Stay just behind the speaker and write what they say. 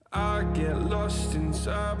I get lost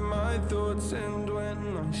inside my thoughts, and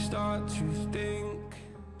when I start to think.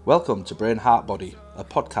 Welcome to Brain Heart Body, a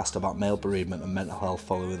podcast about male bereavement and mental health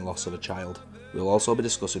following loss of a child. We'll also be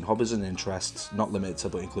discussing hobbies and interests, not limited to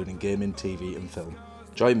but including gaming, TV and film.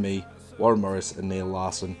 Join me, Warren Morris and Neil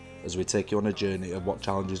Larson as we take you on a journey of what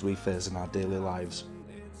challenges we face in our daily lives.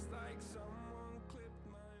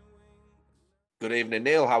 Good evening,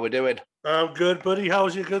 Neil. How are we doing? I'm good, buddy.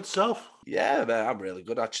 How's your good self? Yeah, man, I'm really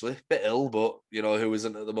good actually. Bit ill, but you know who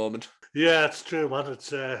isn't at the moment. Yeah, it's true, man.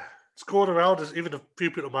 It's going around. As even a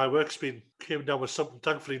few people at my work's came down with something.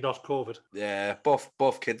 Thankfully, not COVID. Yeah,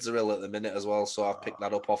 both kids are ill at the minute as well, so I've picked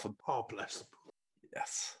that up off them. Oh, bless them.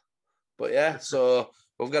 Yes. But yeah, so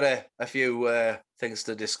we've got a few things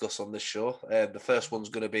to discuss on this show. The first one's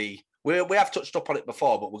going to be, we have touched up on it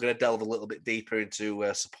before, but we're going to delve a little bit deeper into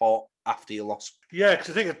support after your loss. Yeah,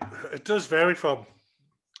 because I think it does vary from,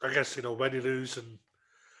 I guess, when you lose, and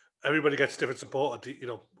everybody gets different support,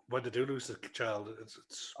 when they do lose a child.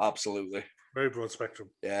 It's Absolutely. very broad spectrum.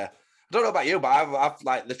 Yeah. I don't know about you, but I've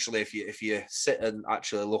like literally, if you sit and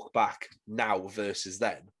actually look back now versus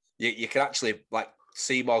then, you can actually like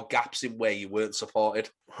see more gaps in where you weren't supported.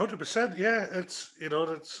 100%, yeah. It's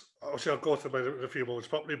obviously I'll go through mine in a few moments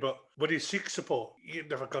properly, but when you seek support, you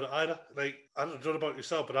never got it either. Like, I don't know about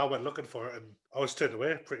yourself, but I went looking for it and I was turned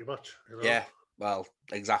away pretty much. Yeah, well,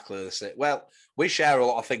 exactly the same. Well, we share a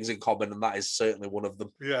lot of things in common, and that is certainly one of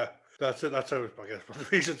them. Yeah, that's it. That's how, I guess, one of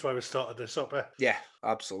the reasons why we started this up. Yeah,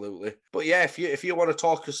 absolutely. But yeah, if you want to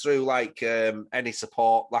talk us through like any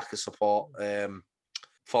support, lack of support,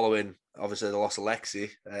 following obviously the loss of Lexi,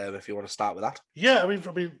 if you want to start with that. Yeah, I mean,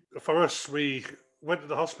 for us, we went to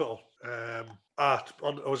the hospital. It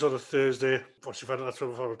was on a Thursday. Obviously, found out that's when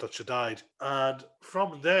we found out that she died, and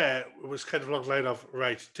from there it was kind of along the line of,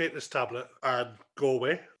 right, take this tablet and go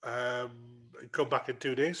away. And come back in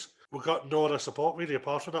 2 days. We got no other support really.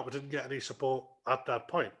 Apart from that, we didn't get any support at that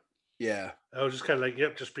point. Yeah. I was just kind of like,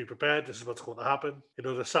 yep, just be prepared. This is what's going to happen.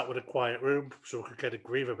 They sat with a quiet room so we could kind of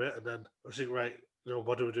grieve a bit, and then I was like, right,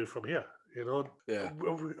 what do we do from here? Yeah.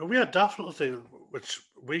 We had daft little thing which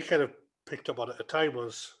we kind of picked up on at the time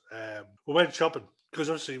was we went shopping because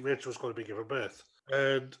obviously Rachel was going to be giving birth,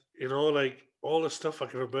 and like all the stuff for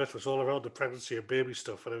giving birth was all around the pregnancy and baby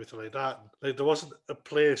stuff and everything like that. And, like, there wasn't a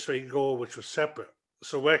place where you can go which was separate.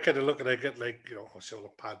 So we're kind of looking at getting, like, obviously all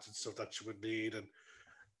the pads and stuff that you would need and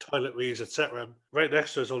toiletries, etc. And right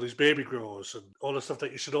next to us, all these baby grows and all the stuff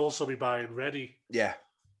that you should also be buying ready. Yeah.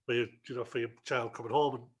 For your child coming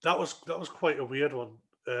home, and that was quite a weird one.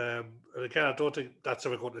 And again, I don't think that's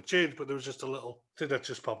ever going to change, but there was just a little thing that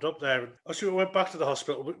just popped up there. And actually, we went back to the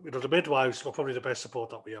hospital. The midwives were probably the best support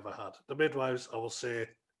that we ever had. The midwives, I will say,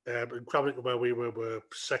 in Cramlington where we were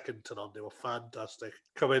second to none. They were fantastic.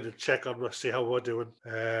 Come in and check on us, see how we're doing.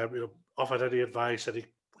 Offered any advice, any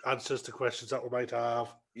answers to questions that we might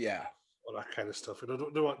have. Yeah, all that kind of stuff.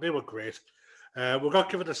 They were great. We got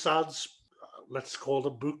given the SANS. Let's call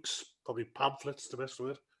them books, probably pamphlets to mess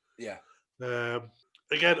with. Yeah.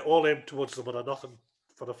 Again, all aimed towards the mother, nothing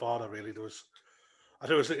for the father really. I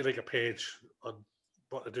think it was like a page on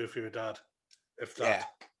what to do for your dad, if that.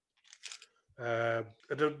 Yeah.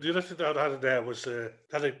 And the other thing that I had in there was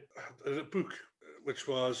had a book which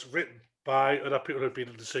was written by other people who had been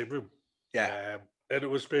in the same room. Yeah. And it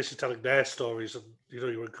was basically telling their stories, and you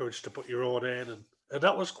were encouraged to put your own in, and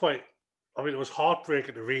that was quite. I mean, it was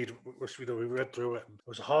heartbreaking to read. Which we read through it. And it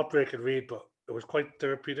was a heartbreaking read, but it was quite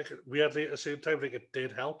therapeutic. Weirdly, at the same time, like, it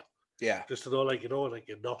did help. Yeah. Just to know, like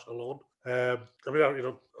you're not alone. I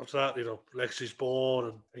mean, after that, Lexi's born,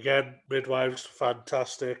 and again, midwives,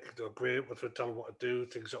 fantastic. They're great with telling them what to do,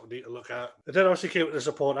 things that we need to look at. And then obviously came with the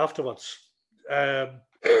support afterwards. They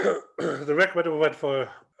recommended we went for,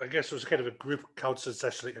 I guess it was kind of a group counselling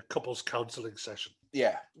session, like a couples counselling session.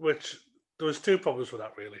 Yeah. Which, there was two problems with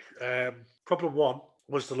that, really. Problem one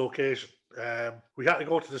was the location. We had to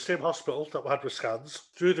go to the same hospital that we had with scans,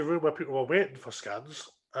 through the room where people were waiting for scans,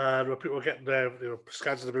 and where people were getting their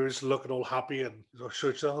scans in the mirrors, looking all happy and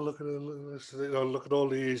look at all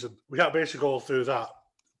these, and we had to basically go through that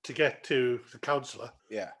to get to the counsellor.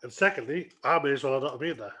 Yeah. And secondly, I may as well not have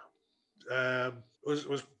been there.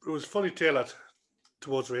 It was fully tailored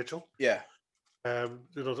towards Rachel. Yeah. It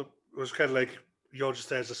was kind of like, you're just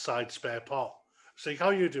there as a side spare part. It's like, how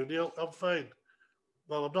are you doing, Neil? I'm fine.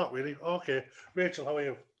 Well, I'm not really. Okay. Rachel, how are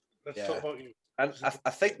you? Let's talk about you. And I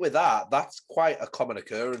think with that, that's quite a common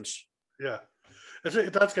occurrence. Yeah.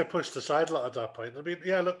 It does get pushed aside a lot at that point. I mean,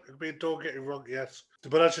 yeah, look, don't get me wrong, yes.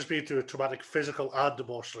 But that's just been through a traumatic physical and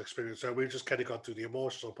emotional experience. So we've just kind of gone through the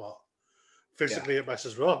emotional part. Physically, it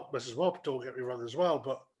messes her up, don't get me wrong as well.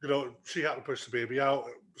 But, she had to push the baby out.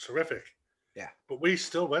 was horrific. Yeah. But we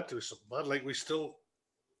still went through something, man. Like,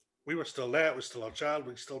 we were still there. It was still our child.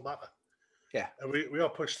 We still matter. Yeah. And we are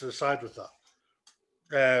pushed to the side with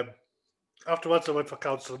that. Afterwards, I went for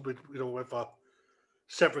counselling. We went for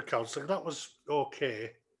separate counselling. That was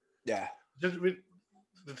okay. Yeah. They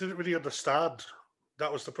didn't really understand.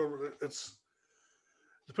 That was the problem. It's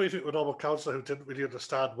the pretty thing with normal counsellor who didn't really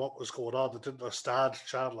understand what was going on. They didn't understand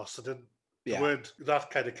child loss. They weren't that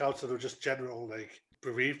kind of counsellor. They were just general like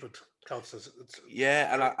bereavement counsellors.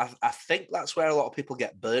 And I think that's where a lot of people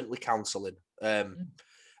get burnt with counselling.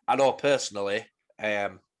 I know personally,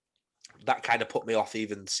 that kind of put me off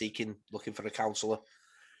even looking for a counsellor.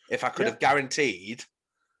 If I could have guaranteed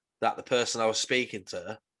that the person I was speaking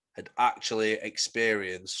to had actually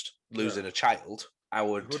experienced losing a child, I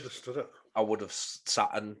would have sat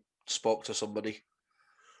and spoke to somebody.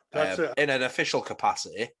 That's it. In an official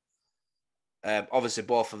capacity. Obviously,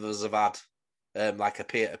 both of us have had like a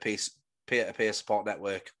peer-to-peer support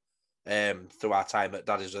network through our time at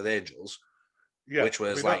Daddies with Angels, which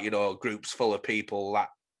was groups full of people that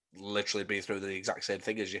literally been through the exact same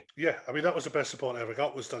thing as you. Yeah, I mean that was the best support I ever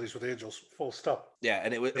got was Daddies with Angels. Full stop. Yeah,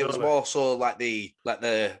 and it was more so like the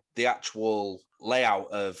actual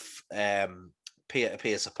layout of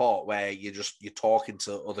peer-to-peer support where you're talking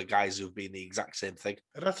to other guys who've been the exact same thing.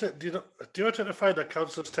 And that's it. Do you tend to find that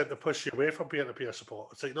counsellors tend to push you away from peer-to-peer support?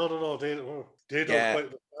 It's like, no, they don't quite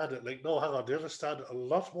understand it. Like, no, hang on, they understand it a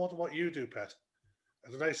lot more than what you do, Pet.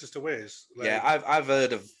 And the nicest of ways. Like, I've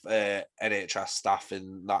heard of NHS staff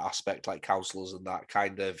in that aspect, like counsellors and that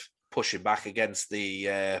kind of pushing back against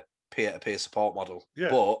the peer-to-peer support model. Yeah.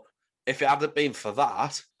 But if it hadn't been for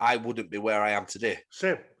that, I wouldn't be where I am today.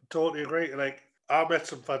 Same. Totally agree. Like, I met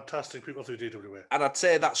some fantastic people through DWA. And I'd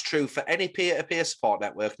say that's true for any peer-to-peer support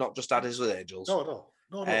network, not just Daddies with Angels. No.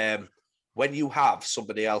 When you have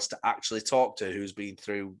somebody else to actually talk to who's been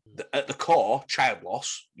through, at the core, child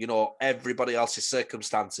loss, everybody else's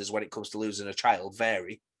circumstances when it comes to losing a child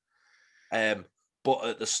vary. But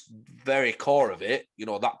at the very core of it,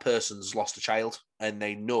 that person's lost a child and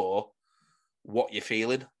they know what you're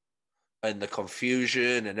feeling and the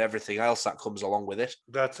confusion and everything else that comes along with it.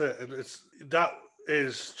 That's it. And that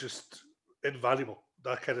is just invaluable,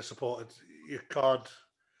 that kind of support. You can't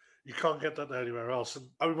get that anywhere else. And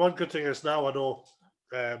I mean, one good thing is now I know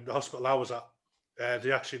the hospital I was at,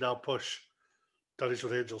 they actually now push Daddies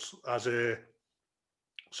with Angels as a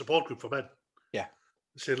support group for men. Yeah.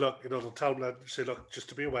 Say, look, they'll tell them, say, look, just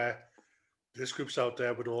to be aware, this group's out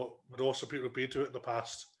there. We know some people have been to it in the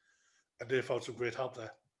past, and they found some great help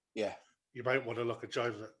there. Yeah. You might want to look at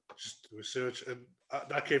joining it, just do research. And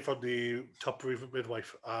that came from the top bereavement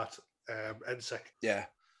midwife at NSEC. Yeah.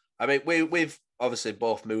 I mean, we've obviously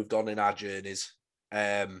both moved on in our journeys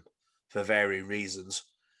for varying reasons.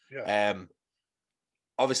 Yeah.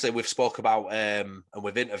 Obviously, we've spoke about and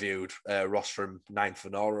we've interviewed Ross from Ninth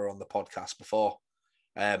Venora on the podcast before.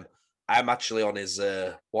 I'm actually on his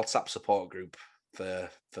WhatsApp support group for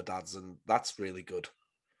dads, and that's really good.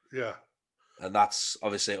 Yeah. And that's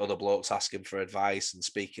obviously other blokes asking for advice and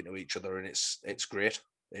speaking to each other, and it's great.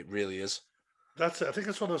 It really is. That's it. I think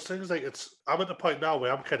it's one of those things. Like, I'm at the point now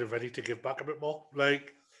where I'm kind of ready to give back a bit more.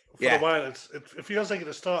 Like, for a while, it feels like at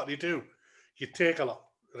the start you take a lot.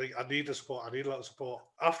 Like, I need the support. I need a lot of support.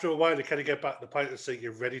 After a while, you kind of get back to the point. It's like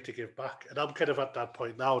you're ready to give back, and I'm kind of at that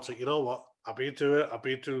point now. It's like, you know what? I've been through it. I've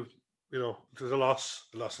been through, through the loss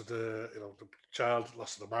of the child,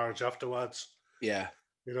 loss of the marriage afterwards. Yeah.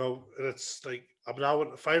 And it's like I'm now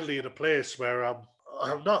finally in a place where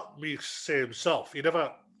I'm not me same self. You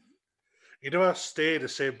never stay the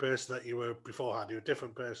same person that you were beforehand. You're a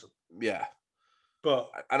different person. Yeah.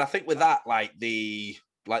 And I think with that, like the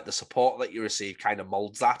support that you receive kind of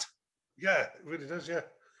molds that. Yeah, it really does, yeah.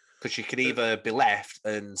 Because you can either be left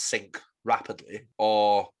and sink rapidly,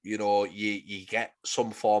 or you get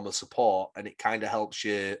some form of support, and it kind of helps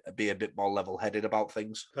you be a bit more level-headed about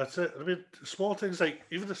things. That's it. I mean, small things like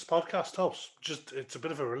even this podcast helps. Just it's a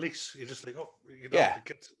bit of a release. You just think, you get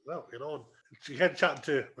chatting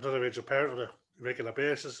to another Angel parent on a regular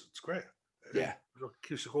basis. It's great. Yeah,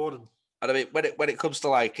 keeps you going. And I mean, when it comes to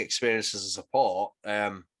like experiences of support,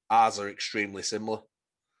 ours are extremely similar.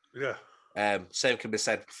 Yeah. Same can be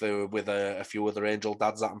said with a few other Angel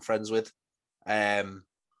dads that I'm friends with.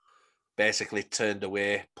 Basically turned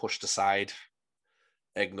away, pushed aside,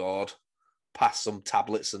 ignored, passed some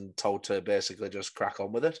tablets and told to basically just crack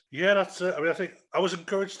on with it. Yeah, that's it. I mean, I think I was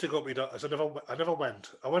encouraged to go to my doctors. I never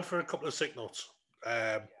went. I went for a couple of sick notes.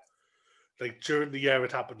 Like during the year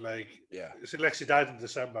it happened. Like, Lexi died in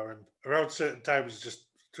December, and around certain times, just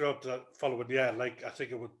throughout the following year, like I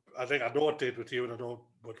think it would I think I know it did with you, and I know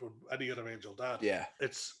with any other Angel dad. Yeah.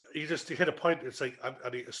 You hit a point. It's like I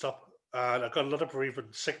need to stop, and I got a lot of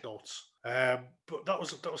bereavement sick notes. But that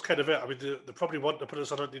was kind of it. I mean, they probably wanted to put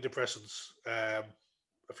us on antidepressants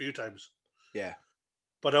a few times, Yeah.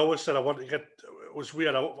 but I always said I wanted to get. It was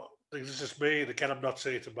weird. This is just me, and again, I'm not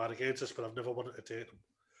saying I'm bad against this, but I've never wanted to take them.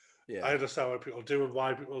 Yeah. I understand what people do and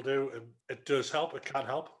why people do, and it does help. It can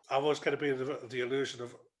help. I've always kind of been the illusion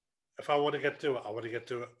of if I want to get to it, I want to get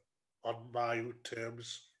to it on my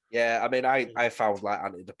terms. Yeah, I mean, I found like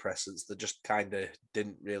antidepressants that just kind of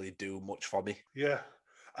didn't really do much for me. Yeah,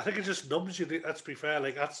 I think it just numbs you. Let's be fair.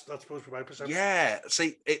 Like that's supposed to be my perception. Yeah,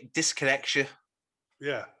 see, it disconnects you.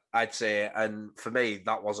 Yeah, I'd say, and for me,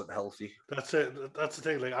 that wasn't healthy. that's it. That's the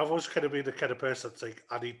thing. Like I've always kind of been the kind of person that's like,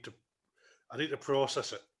 I need to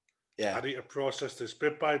process it. Yeah, I need to process this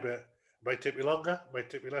bit by bit. It might take me longer, might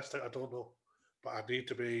take me less time. I don't know, but I need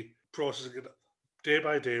to be processing it day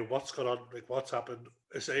by day. What's going on? Like what's happened?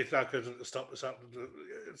 Is anything I could stop this happening?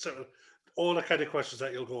 All the kind of questions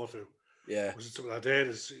that you'll go through. yeah, Was it something I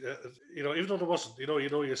did? Even though there wasn't, you know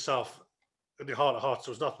yourself in your heart of hearts,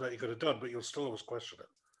 there was nothing that you could have done, but you'll still always question it.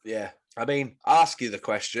 yeah. I mean, I'll ask you the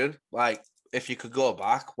question, like, if you could go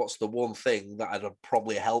back, what's the one thing that had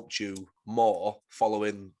probably helped you more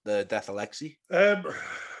following the death of Lexi?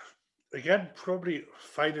 Again, probably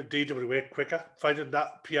finding DWA quicker, finding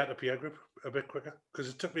that peer-to-peer group a bit quicker, because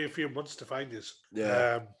it took me a few months to find this.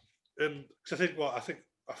 Yeah. And I think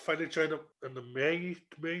I finally joined up in the May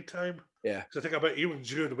time. Yeah. So I think about you in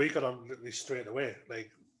June, we got on literally straight away.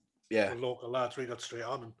 Like, yeah, the local lads, we got straight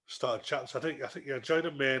on and started chatting. So I think yeah, joined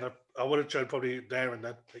in May, and I would have joined probably there and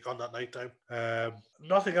then, like on that night time.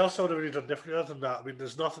 Nothing else I would have really done differently other than that. I mean,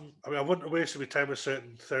 there's nothing. I mean, I wouldn't have wasted my time with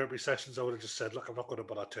certain therapy sessions. I would have just said, look, I'm not going to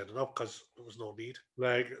bother turning up because there was no need.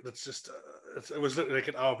 Like, that's just it was literally like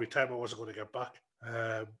an hour every time I wasn't going to get back.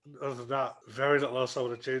 Other than that, very little else I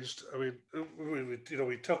would have changed. I mean,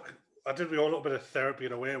 we took. I did a little bit of therapy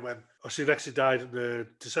in a way when Lexi died in the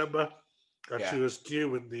December. And she was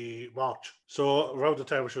due in the March. So around the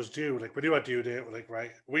time when she was due, like when you had due date, we're like,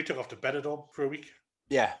 right, we took off to Benidorm for a week.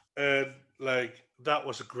 Yeah. And like that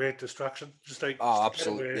was a great distraction. Just like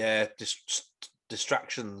absolutely. Yeah.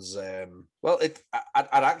 Distractions. Well, I'd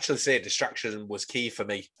actually say distraction was key for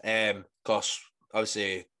me. Because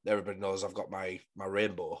obviously everybody knows I've got my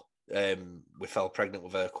rainbow. We fell pregnant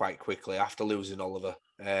with her quite quickly after losing Oliver.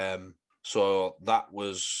 So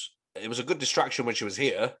it was a good distraction when she was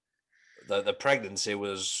here. The pregnancy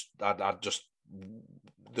was, I'd just,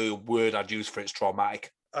 the word I'd use for it's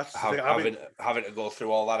traumatic. Having to go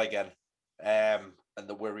through all that again, and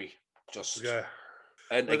the worry, just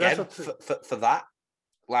And but again, for that,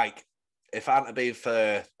 like, if it hadn't been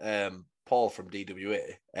for Paul from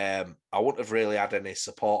DWA, I wouldn't have really had any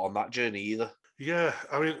support on that journey either. Yeah,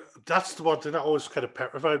 I mean, that's the one thing that always kind of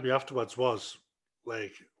petrified me afterwards was,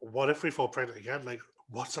 like, what if we fall pregnant again? Like,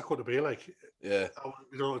 what's that going to be like? Yeah.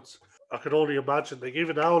 I can only imagine, like,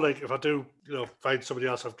 even now, like, if I do, find somebody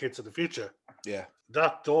else have kids in the future, yeah,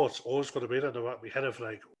 that thought's always going to be there in my head of,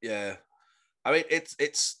 like... Yeah. I mean,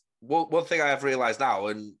 it's one thing I have realised now,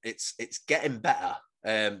 and it's getting better,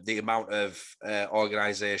 the amount of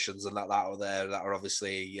organisations and that are there that are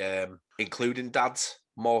obviously including dads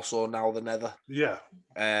more so now than ever. Yeah.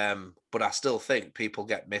 But I still think people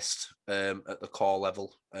get missed at the core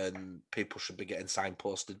level, and people should be getting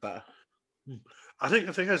signposted better. I think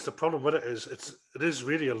the thing is, the problem with it is it is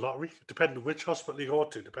really a lottery. Depending on which hospital you go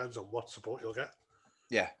to, depends on what support you'll get.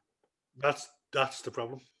 Yeah. That's the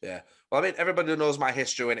problem. Yeah. Well, I mean, everybody knows my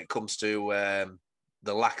history when it comes to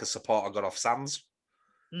the lack of support I got off SANS.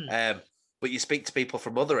 But you speak to people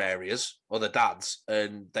from other areas, other dads,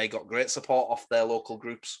 and they got great support off their local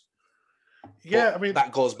groups. Yeah, but I mean...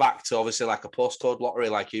 that goes back to, obviously, like a postcode lottery,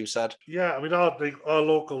 like you said. Yeah, I mean, our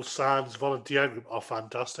local SANS volunteer group are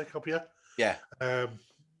fantastic up here. Yeah.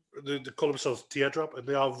 They call themselves Teardrop, and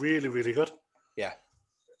they are really, really good. Yeah.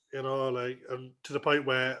 And to the point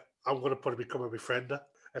where I'm going to probably become a befriender.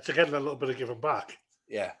 It's again a little bit of giving back.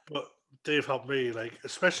 Yeah. But they've helped me, like,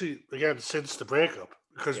 especially again since the breakup,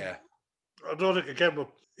 because I don't think again,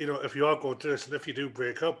 if you are going through this and if you do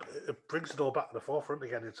break up, it brings it all back to the forefront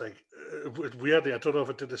again. It's like weirdly, I don't know if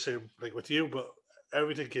it did the same like with you, but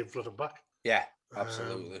everything came flooding back. Yeah,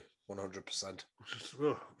 absolutely. 100%.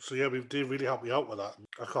 So yeah, they really helped me out with that.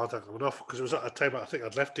 I can't thank them enough because it was at a time I think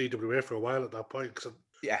I'd left DWA for a while at that point.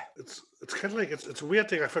 It's kind of like it's a weird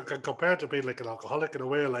thing. I think compared to being like an alcoholic in a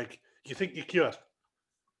way, like you think you're cured,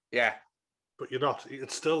 yeah, but you're not.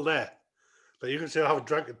 It's still there. Like you can say I haven't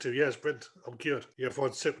drank in 2 years, Brent. I'm cured. You have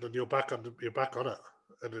one sip and you're back on it.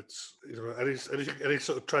 and it's any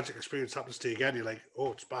sort of tragic experience happens to you again, you're like,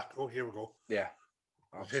 oh, it's back. Oh, here we go. Yeah,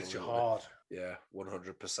 It hits you absolutely. hard. Yeah,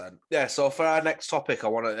 100%. Yeah, so for our next topic, I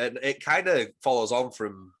want to, and it kind of follows on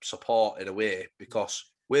from support in a way, because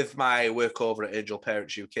with my work over at Angel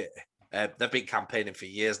Parents UK, they've been campaigning for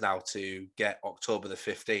years now to get October the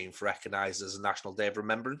 15th recognised as a National Day of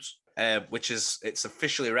Remembrance, which is, it's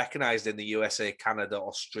officially recognised in the USA, Canada,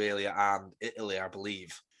 Australia and Italy, I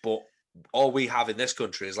believe. But all we have in this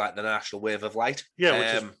country is like the National Wave of Light. Yeah,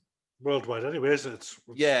 which is worldwide anyway, isn't it?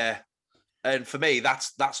 Yeah. And for me,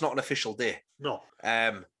 that's not an official day. No.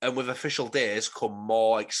 And with official days come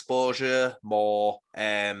more exposure, more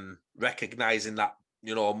recognising that,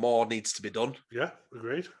 you know, more needs to be done. Yeah,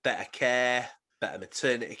 agreed. Better care, better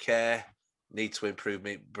maternity care, need to improve,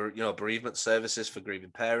 bereavement services for grieving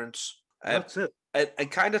parents. That's it. And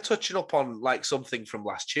kind of touching up on like something from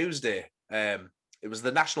last Tuesday, it was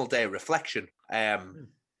the National Day of Reflection.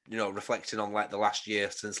 Reflecting on like the last year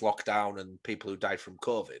since lockdown and people who died from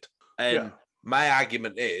COVID. And my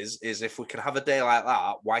argument is if we can have a day like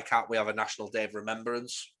that, why can't we have a National Day of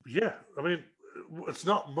Remembrance? Yeah, I mean, it's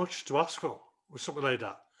not much to ask for with something like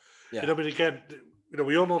that. Yeah. You know, I mean, again,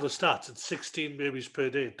 we all know the stats. It's 16 babies per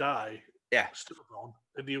day die. Yeah. Stillborn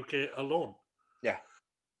in the UK alone. Yeah.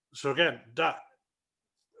 So again, that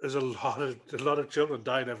is a lot of children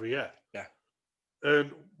dying every year. Yeah.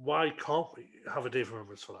 And why can't we have a day of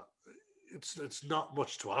remembrance for that? It's not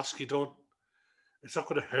much to ask. It's not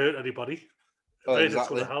going to hurt anybody. Oh, It's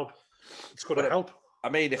exactly. going to help. It's going to help. I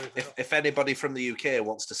mean, if anybody from the UK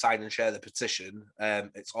wants to sign and share the petition,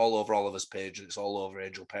 it's all over Oliver's page. It's all over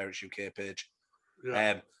Angel Parents UK page.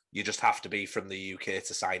 Yeah. You just have to be from the UK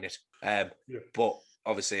to sign it. But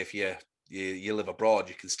obviously, if you live abroad,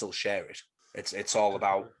 you can still share it. It's all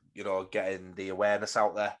about, getting the awareness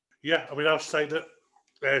out there. Yeah, I mean, I've signed it,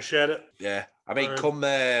 shared it. Yeah, I mean,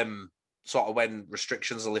 come sort of when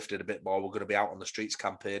restrictions are lifted a bit more, we're going to be out on the streets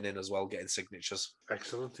campaigning as well, getting signatures.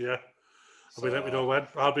 Excellent, yeah. I mean, let me know when.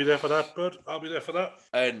 I'll be there for that, bud. I'll be there for that.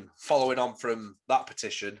 And following on from that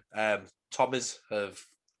petition, Tommies have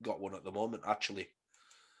got one at the moment, actually.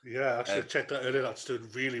 Yeah, actually checked that earlier. That's doing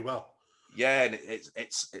really well. Yeah, and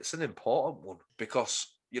it's an important one because,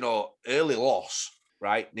 early loss,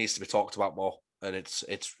 right, needs to be talked about more, and it's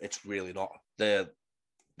really not. There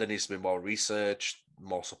needs to be more research,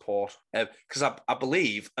 more support. Because I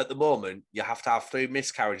believe at the moment you have to have 3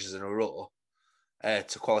 miscarriages in a row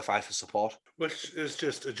to qualify for support. Which is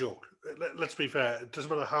just a joke. Let's be fair. It doesn't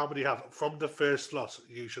matter how many you have. From the first loss,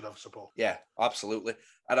 you should have support. Yeah, absolutely.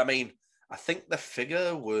 And I mean, I think the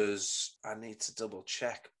figure was, I need to double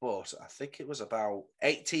check, but I think it was about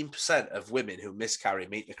 18% of women who miscarry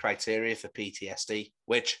meet the criteria for PTSD,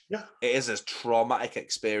 which it is a traumatic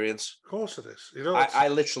experience. Of course it is.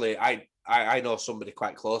 I know somebody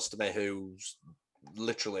quite close to me who's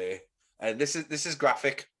literally, and this is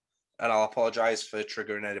graphic, and I'll apologise for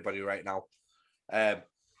triggering anybody right now.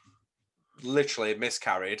 Literally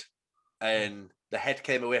miscarried, and the head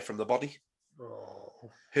came away from the body. Oh.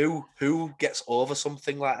 Who gets over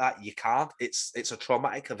something like that? You can't. It's a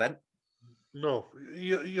traumatic event. No,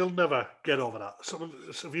 you'll never get over that.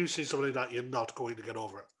 If you see something like that, you're not going to get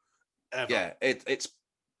over it. Ever. Yeah, it's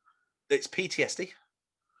PTSD.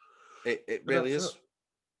 It really is.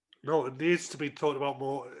 No, it needs to be talked about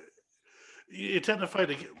more. You tend to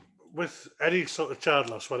find with any sort of child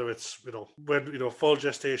loss, whether it's full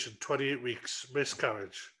gestation, 28 weeks,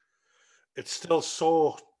 miscarriage, it's still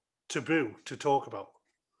so taboo to talk about.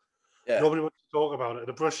 Yeah. Nobody wants to talk about it.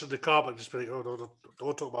 The brush in the carpet just be like, oh no,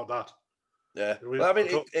 don't talk about that. Yeah. Well, I mean,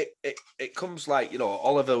 it comes like,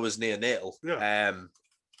 Oliver was neonatal. Yeah.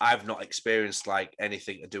 I've not experienced like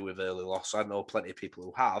anything to do with early loss. I know plenty of people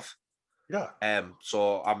who have. Yeah.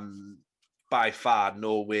 So I'm by far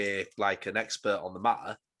no way like an expert on the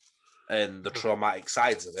matter and the traumatic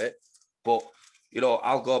sides of it. But,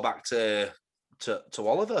 I'll go back to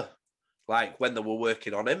Oliver. Like when they were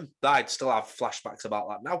working on him, I'd still have flashbacks about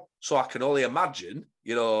that now. So I can only imagine,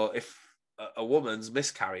 if a woman's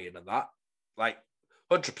miscarrying and that, like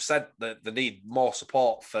 100% they need more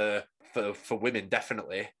support for women,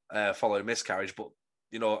 definitely, following miscarriage. But,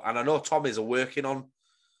 and I know Tommies are working on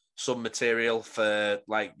some material for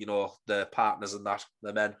like, the partners and that,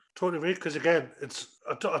 the men. Totally agree, because again,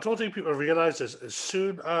 I don't think people realise this. As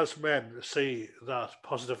soon as men see that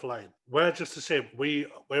positive line, we're just the same. We're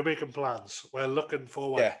making plans. We're looking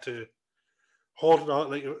forward to holding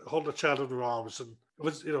a child in their arms and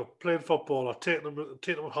playing football or taking them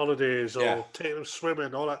on holidays or taking them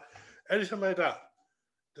swimming, all that, anything like that.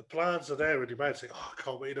 The plans are there, and you might say, "Oh, I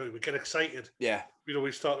can't wait!" We get excited. Yeah,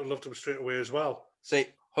 we start to love them straight away as well. See,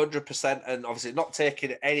 100%, and obviously not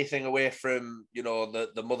taking anything away from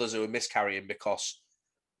the mothers who are miscarrying, because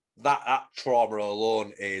that trauma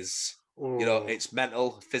alone is it's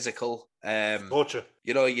mental, physical. Torture.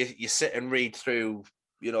 You sit and read through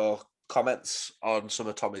comments on some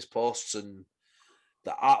of Tommy's posts, and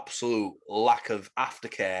the absolute lack of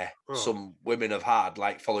aftercare some women have had,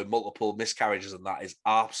 like following multiple miscarriages, and that is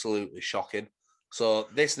absolutely shocking. So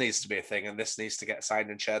this needs to be a thing, and this needs to get signed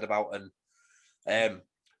and shared about. And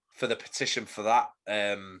for the petition for that,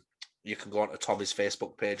 you can go onto Tommy's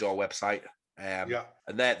Facebook page or website. And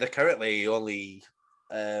they're currently only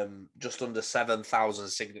just under 7,000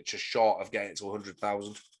 signatures short of getting to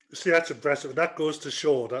 100,000. See, that's impressive. And that goes to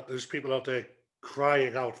show that there's people out there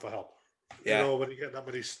crying out for help. Yeah. When you get that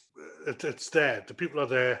many, it's there. The people are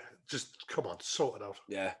there. Just come on, sort it out.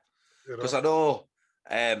 Yeah. Because I know,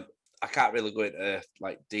 I can't really go into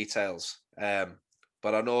details,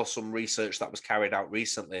 but I know some research that was carried out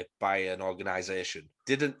recently by an organisation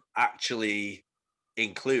didn't actually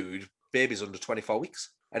include babies under 24 weeks.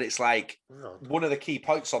 And it's one of the key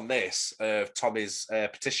points on this Tommy's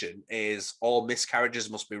petition is all miscarriages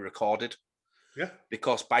must be recorded. Yeah.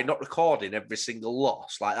 Because by not recording every single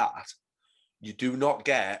loss like that, you do not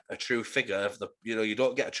get a true figure of you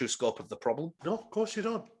don't get a true scope of the problem. No, of course you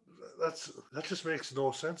don't. That just makes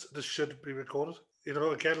no sense. This should be recorded.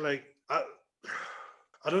 Again,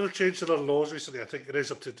 I know they've changed a lot of laws recently. I think it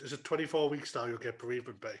is is it 24 weeks now you'll get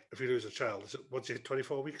bereavement pay if you lose a child? Is it once you hit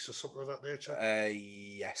 24 weeks or something of that nature?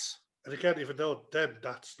 Yes. And again, even though then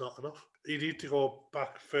that's not enough. You need to go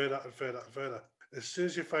back further and further and further. As soon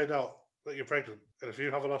as you find out that you're pregnant, and if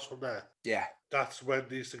you have a loss from there, that's when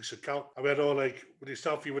these things should count. I mean, I know, when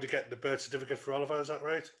yourself, you would have gotten the birth certificate for Oliver, is that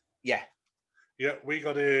right? Yeah. Yeah, we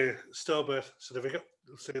got a stillbirth certificate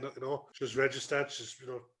saying that, she was registered,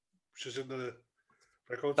 she's in the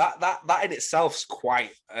records. That in itself's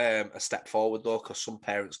quite a step forward, though, because some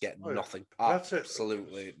parents get nothing. That's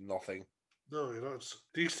absolutely nothing. No,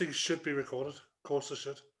 these things should be recorded. Of course they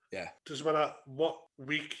should. Yeah. Doesn't matter what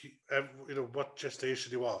week, what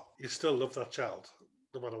gestation you are, you still love that child,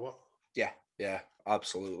 no matter what. Yeah,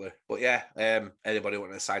 absolutely. But yeah, anybody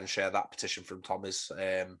want to sign and share that petition from Tommy's,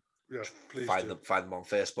 please find them on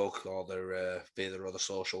Facebook or their via their other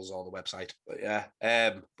socials or the website. But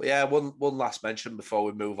yeah, one last mention before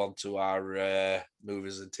we move on to our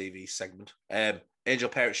movies and TV segment. Angel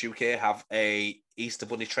Parents UK have a Easter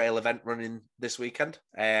Bunny Trail event running this weekend.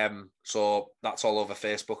 So that's all over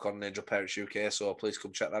Facebook on Angel Parents UK. So please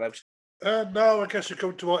come check that out. Now I guess we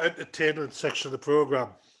come to our entertainment section of the programme.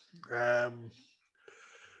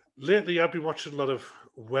 Lately I've been watching a lot of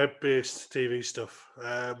web-based TV stuff.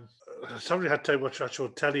 I haven't really had time to watch actual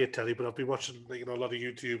telly, but I've been watching a lot of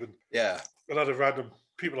YouTube and a lot of random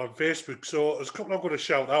people on Facebook. So there's a couple I'm going to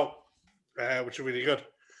shout out, which are really good.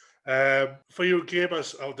 For you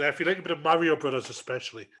gamers out there, if you like a bit of Mario Brothers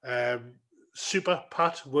especially, Super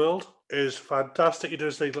Pat World is fantastic. He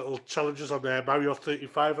does little challenges on Mario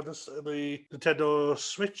 35 on the Nintendo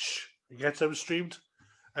Switch. He gets them streamed.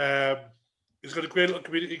 He's got a great little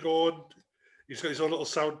community going. He's got his own little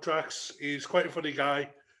soundtracks. He's quite a funny guy.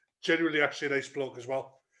 Genuinely actually a nice bloke as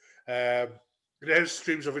well. His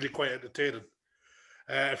streams are really quite entertaining.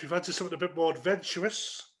 If you fancy something a bit more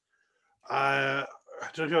adventurous, I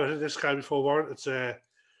don't know if you've heard of this guy before, Warren.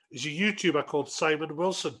 He's a YouTuber called Simon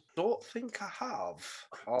Wilson. Don't think I have.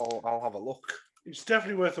 I'll have a look. It's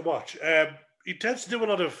definitely worth a watch. He tends to do a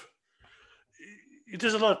lot of... He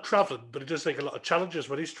does a lot of travelling, but he does a lot of challenges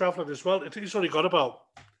when he's travelling as well. I think he's only got about...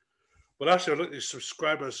 Well, actually, I looked at his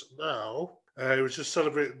subscribers now. He was just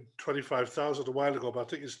celebrating 25,000 a while ago, but I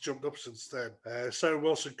think he's jumped up since then. Simon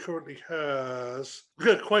Wilson currently has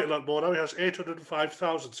quite a lot more now. He has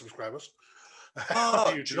 805,000 subscribers.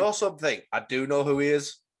 Oh, do you know something? I do know who he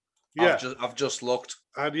is. Yeah. I've just looked.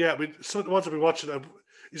 And yeah, some of the ones I've been watching,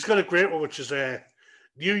 he's got a great one, which is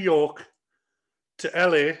New York to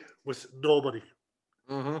LA with no money.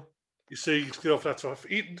 Mm-hmm. You see, you can get off that stuff.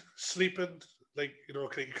 Eating, sleeping,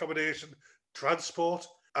 accommodation, transport,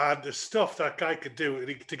 and the stuff that guy can do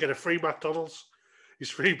to get a free McDonald's, his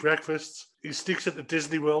free breakfasts. He sneaks into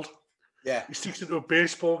Disney World. Yeah. He sneaks into a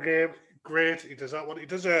baseball game. Great. He does that one. He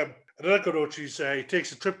does another good one, he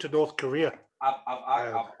takes a trip to North Korea.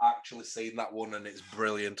 I've actually seen that one, and it's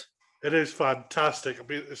brilliant. It is fantastic. I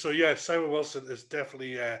mean, so yeah, Simon Wilson is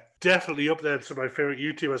definitely up there to my favorite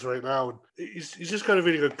YouTubers right now. And he's just got a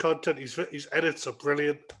really good content. His edits are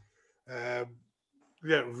brilliant.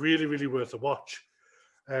 Really, really worth a watch.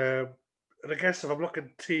 And I guess if I'm looking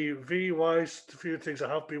TV wise, a few things I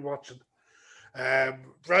have been watching.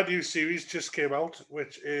 Brand new series just came out,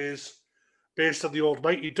 which is based on the old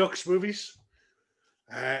Mighty Ducks movies.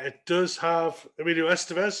 It does have Emilio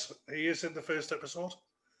Estevez. He is in the first episode.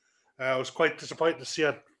 I was quite disappointed to see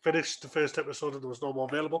I'd finished the first episode and there was no more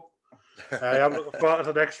available. I'm looking forward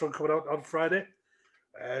to the next one coming out on Friday.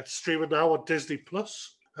 It's streaming now on Disney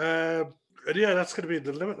Plus. And yeah, that's going to be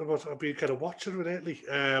the limit of what I've been kind of watching lately.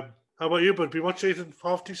 How about you, bud? Been watching anything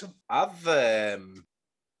half decent?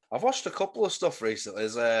 I've watched a couple of stuff recently.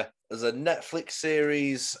 There's a Netflix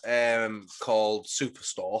series called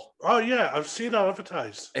Superstore. Oh yeah, I've seen that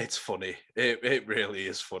advertised. It's funny. It really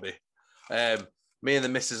is funny. Me and the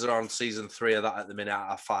missus are on season 3 of that at the minute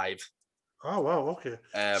out of 5. Oh wow, okay.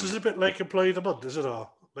 So it's a bit like Employee of the Month, is it? Or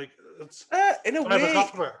like it's In a kind of way,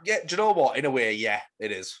 half of it. yeah. Do you know what? In a way, yeah,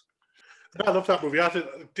 it is. I love that movie. I think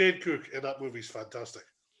Dane Cook in that movie is fantastic.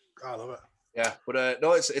 I love it. Yeah, but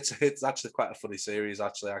no, it's actually quite a funny series.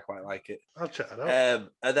 Actually, I quite like it. I'll check it out.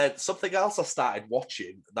 And then something else I started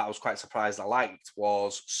watching that I was quite surprised I liked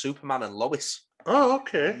was Superman and Lois. Oh,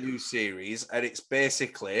 okay. New series, and it's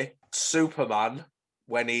basically Superman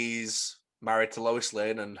when he's married to Lois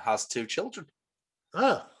Lane and has 2 children.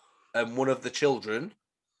 Ah, And one of the children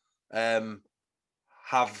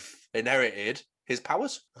have inherited his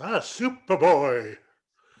powers. Superboy.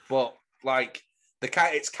 But like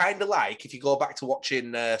it's kind of like if you go back to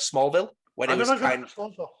watching Smallville when it was kind.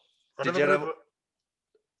 Did you never?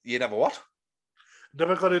 You never what?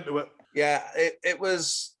 Never got into it. Yeah, it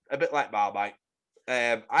was a bit like Marmite.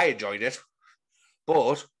 I enjoyed it,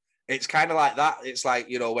 but it's kind of like that. It's like,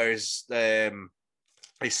 you know, where his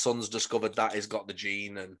son's discovered that he's got the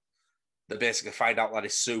gene, and they basically find out that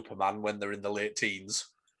he's Superman when they're in the late teens.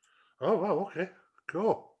 Oh wow, okay,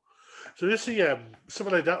 cool. So this is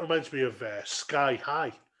something like that reminds me of Sky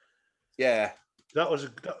High. Yeah, That was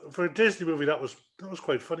for a Disney movie. That was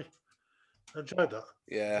quite funny. I enjoyed that.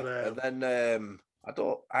 yeah. But, And then I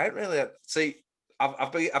don't really see.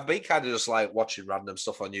 I've been kind of just like watching random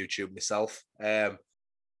stuff on YouTube myself. I'm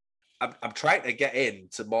trying to get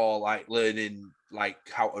into more like learning like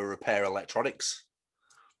how to repair electronics.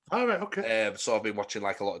 all right, okay. So I've been watching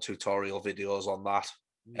like a lot of tutorial videos on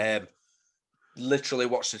that. Literally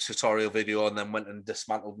watched a tutorial video and then went and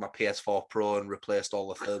dismantled my PS4 Pro and replaced all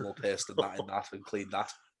the thermal paste and that in that and cleaned that.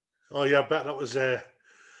 Oh yeah, I bet that was. It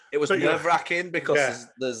was But yeah. nerve-wracking because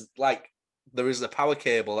Yeah. there is a power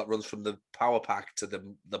cable that runs from the power pack to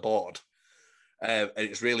the board. And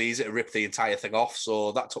it's really easy to rip the entire thing off.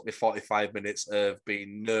 So that took me 45 minutes of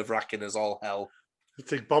being nerve-wracking as all hell.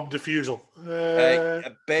 It's like bomb defusal.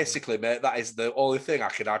 Basically, mate, that is the only thing I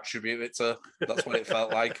can attribute it to. That's what it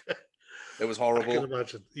felt like. It was I can horrible.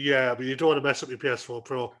 imagine. Yeah, but you don't want to mess up your PS4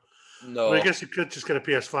 Pro. No, I mean, I guess you could just get a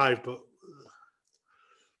PS5, but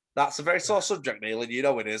that's a very sore subject, Neil, and you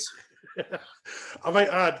know it is. I might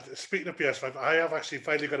add, speaking of PS5, I have actually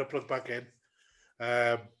finally got a plug back in.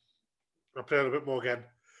 I'm playing a bit more again.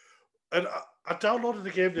 And I downloaded the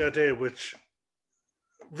game the other day, which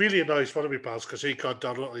really annoys one of my pals because he can't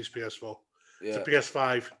download his PS4. Yeah. It's a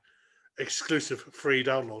PS5 exclusive free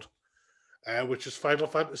download, which is Final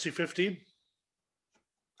Fantasy 15.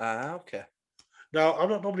 Okay. Now, I'm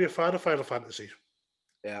not normally a fan of Final Fantasy.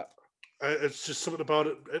 Yeah. It's just something about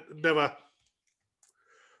it.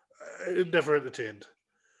 It never entertained.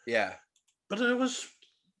 Yeah. But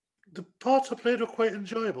the parts I played were quite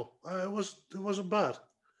enjoyable. It wasn't bad.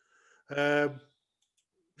 It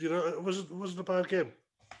wasn't a bad game.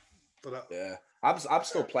 For that. Yeah. I'm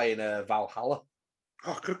still playing Valhalla.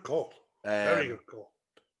 Oh, good call. Very good call.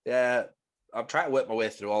 Yeah. I'm trying to work my way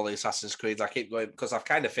through all the Assassin's Creeds. I keep going because I've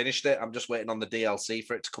kind of finished it. I'm just waiting on the DLC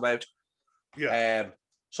for it to come out. Yeah.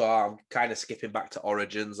 So I'm kind of skipping back to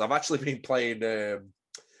Origins. I've actually been playing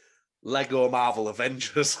Lego Marvel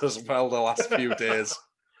Avengers as well the last few days.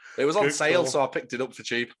 It was on Good sale, call. so I picked it up for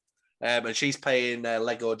cheap. And she's playing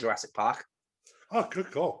Lego Jurassic Park. Oh,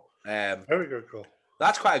 good call. Very good call.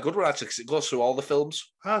 That's quite a good one, actually, because it goes through all the films.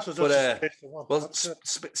 So But, that's just the one. Well, That's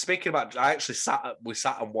it. speaking about, we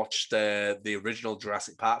sat and watched the original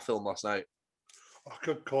Jurassic Park film last night. Oh,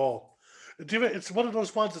 good call. It's one of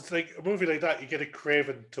those ones. It's like a movie like that. You get a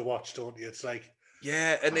craving to watch, don't you? It's like,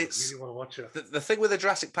 Yeah, and I it's really want to watch it. the thing with the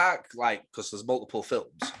Jurassic Park, like, because there's multiple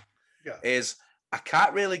films, Yeah. is I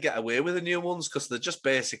can't really get away with the new ones because they're just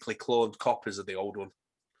basically cloned copies of the old one.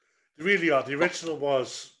 They really are. The original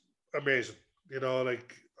was amazing. You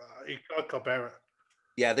can't compare it.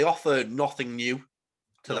 Yeah, they offer nothing new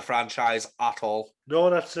to the franchise at all. No,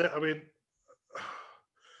 that's it. I mean,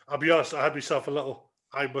 I'll be honest. I had myself a little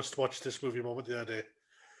I must watch this movie moment the other day,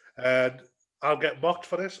 and I'll get mocked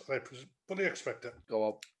for this. And I fully expect it. Go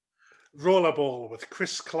on. Rollerball with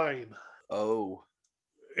Chris Klein. Oh,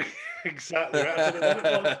 Exactly. Right. I don't know what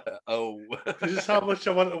it was. Oh. This is how much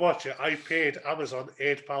I wanted to watch it. I paid Amazon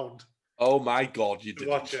 £8 Oh my God, you to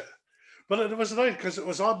didn't. watch it. But it was annoying because it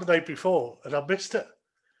was on the night before and I missed it.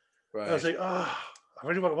 And I was Right. like, I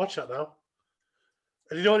really want to watch that now.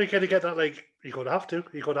 And you know when you kind of get that, like, you're going to have to.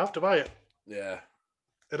 You're going to have to buy it. Yeah.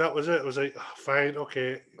 And that was it. It was like, fine,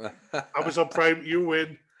 okay. Amazon Prime, you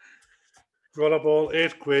win. Rollerball,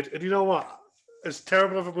 £8. And you know what? As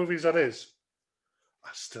terrible of a movie as that is, I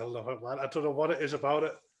still love it, man. I don't know what it is about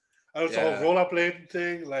it. I know it's the Yeah. whole rollerblading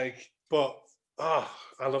thing, like, but I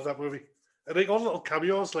love that movie. And like all the little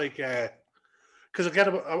cameos, like, because again,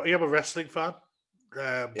 I am a wrestling fan.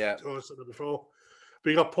 Yeah. I was saying that before, but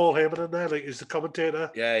you got Paul Heyman in there, like, he's the commentator.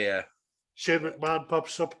 Yeah, yeah. Shane McMahon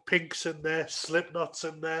pops up, Pink's in there, Slipknot's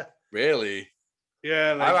in there. Really?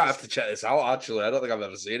 Yeah, like, I might have to check this out, actually. I don't think I've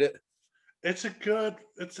ever seen it. it's a good,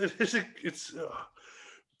 it's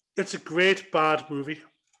a great bad movie.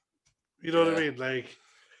 You know what I Yeah. mean? Like,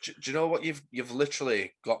 Do you know what you've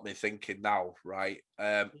literally got me thinking now, right?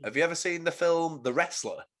 Have you ever seen the film The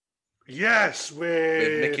Wrestler yes,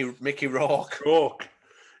 with Mickey Rourke? Rourke.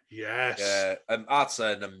 Yes. Yeah, that's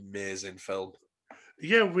an amazing film.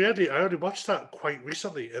 Yeah, weirdly, I only watched that quite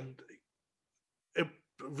recently, and it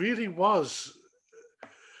really was.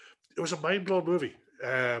 It was a mind-blowing movie.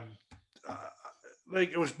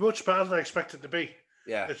 Like, it was much better than I expected it to be.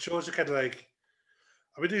 Yeah, It shows you kind of like,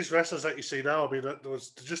 I mean, these wrestlers that you see now. I mean, there was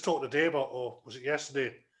just talking today about, or was it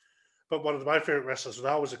yesterday? But one of my favorite wrestlers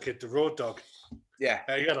when I was a kid, the Road Dogg. yeah.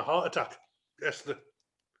 He had a heart attack yesterday,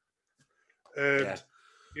 and Yeah.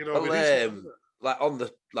 you know, Well, I mean,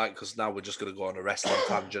 because now we're just going to go on a wrestling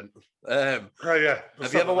tangent. oh yeah.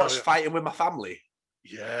 Have you ever watched Fighting with My Family?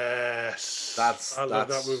 Yes, I love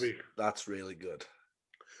that movie. That's really good.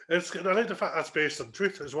 I like the fact that's based on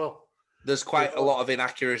truth as well. There's quite a lot of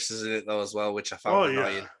inaccuracies in it though as well, which I found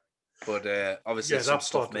annoying. But obviously, Yeah, some that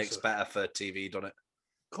stuff part makes is it. better for TV, doesn't it?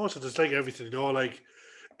 Of course, it's like everything, you know, like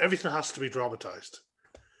everything has to be dramatized.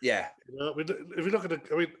 Yeah, You know, I mean, if you look at it,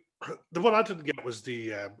 I mean, the one I didn't get was the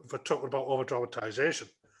if we're talking about over dramatization,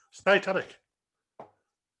 it's Titanic.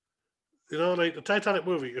 You know, like the Titanic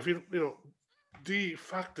movie. If you know, the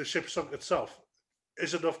fact the ship sunk itself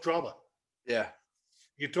is enough drama. yeah,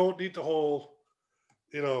 You don't need the whole,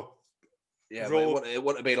 you know, yeah. But Road- it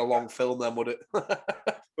wouldn't have been a long film then, would it?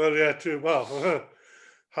 well, yeah, too well.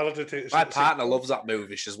 How did it take? My partner loves that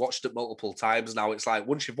movie. She's watched it multiple times now. It's like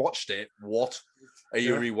once you've watched it, what are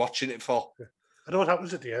you Yeah. rewatching it for? I know what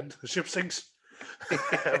happens at the end. The ship sinks.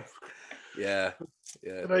 Yeah,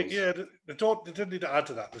 yeah, it Like, does. yeah, they didn't need to add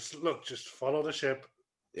to that. Just follow the ship,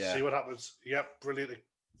 Yeah. see what happens. Yep, brilliant. It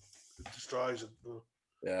destroys and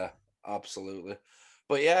Yeah, absolutely.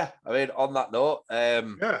 But yeah, I mean, on that note,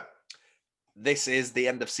 yeah, this is the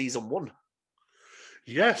end of season 1.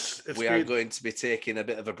 yes, We are going to be taking a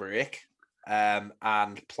bit of a break and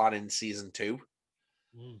planning season 2.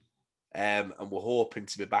 Mm. And we're hoping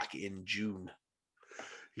to be back in June.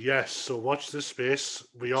 Yes, so watch this space.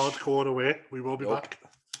 We aren't going away. We will be Nope. back.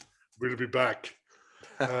 We'll be back.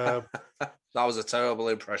 That was a terrible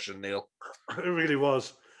impression, Neil. It really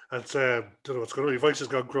was. And don't know what's going on. Your voice has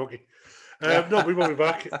gone croaky. No, we will be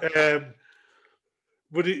back.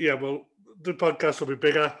 Well, the podcast will be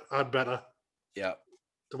bigger and better Yeah,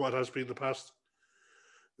 than what it has been in the past.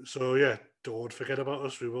 So yeah, don't forget about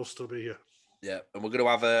us. We will still be here. yeah. And we're going to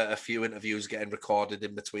have a few interviews getting recorded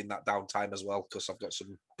in between that downtime as well, because I've got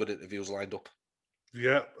some good interviews lined up.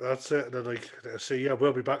 Yeah, that's it. And then like I say, yeah,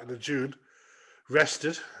 we'll be back in the June,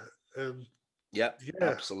 rested, and Yeah, Yeah.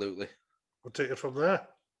 absolutely. we'll take it from there.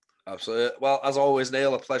 Absolutely. Well, as always,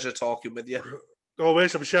 Neil, a pleasure talking with you.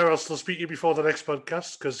 Always, I'm sure I'll still speak to you before the next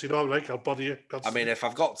podcast because you know I'm like I'll bother you. I Constantly. mean, if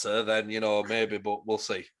I've got to, then, maybe, but we'll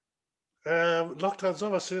see. Lockdown's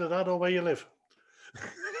over soon, and I know where you live.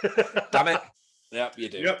 Damn it. Yep, you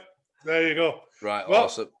do. Yep, there you go. Right, Well-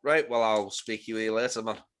 awesome. Right, well, I'll speak to you later,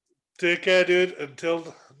 man. Take care, dude.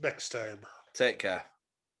 Until next time. Take care.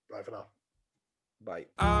 Bye for now. Bye.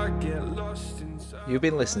 I get lost inside. You've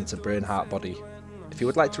been listening to Brain Heart Body. If you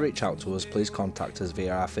would like to reach out to us, please contact us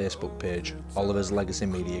via our Facebook page, Oliver's Legacy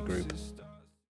Media Group.